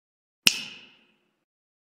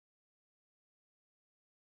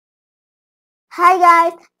Hi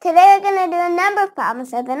guys, today we're going to do a number problem.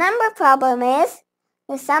 So the number problem is,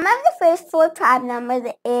 the sum of the first four prime numbers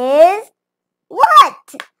is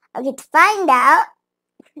what? Okay, to find out,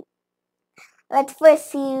 let's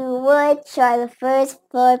first see which are the first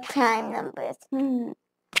four prime numbers.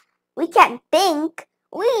 We can't think,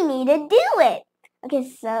 we need to do it. Okay,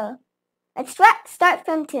 so let's start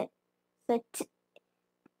from 2. So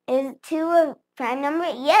is 2 a prime number?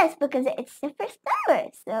 Yes, because it's the first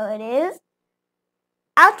number. So it is.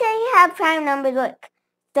 I'll tell you how prime numbers work.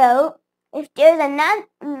 So, if there's the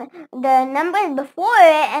numbers before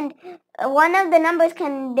it, and one of the numbers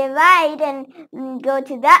can divide and go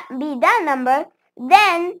to be that number,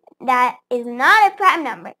 then that is not a prime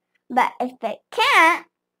number. But if it can't,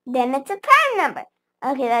 then it's a prime number.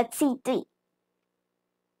 Okay, let's see 3.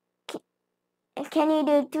 Can you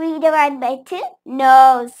do 3 divided by 2?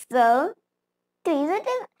 No, so 3 is a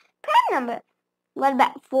prime number. What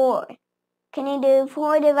about 4? Can you do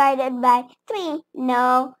 4 divided by 3?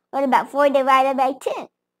 No. What about 4 divided by 2?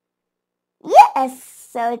 Yes,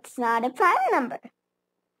 so it's not a prime number.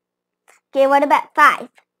 Okay, what about 5?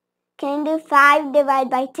 Can you do 5 divided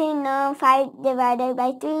by 2? No. 5 divided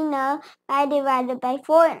by 3? No. 5 divided by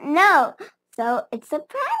 4? No. So it's a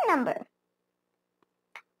prime number.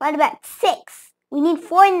 What about 6? We need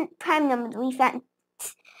 4 prime numbers. We found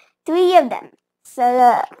 3 of them. So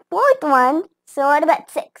the fourth one, so what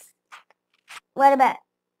about 6? What about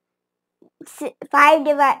 6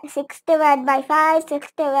 divided by 5,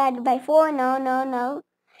 6 divided by 4, no.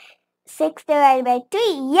 6 divided by 3,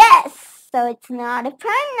 yes! So it's not a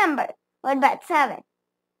prime number. What about 7?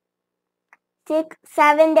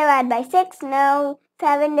 7 divided by 6, no.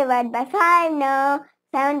 7 divided by 5, no.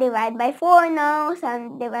 7 divided by 4, no.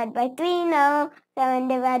 7 divided by 3, no. 7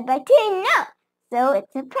 divided by 2, no. So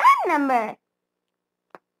it's a prime number.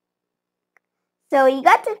 So you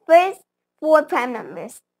got the first 4 prime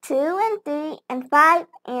numbers. 2 and 3 and 5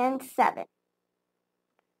 and 7.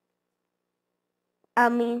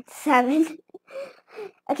 7.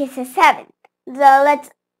 Okay, so 7. So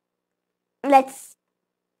let's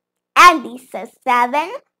add these. So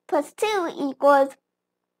 7 plus 2 equals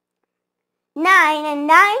 9, and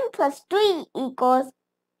 9 plus 3 equals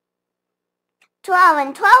 12,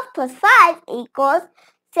 and 12 plus 5 equals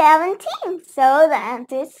 17. So the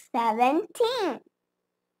answer is 17.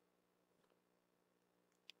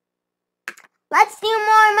 Let's do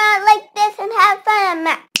more math like this and have fun at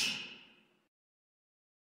math.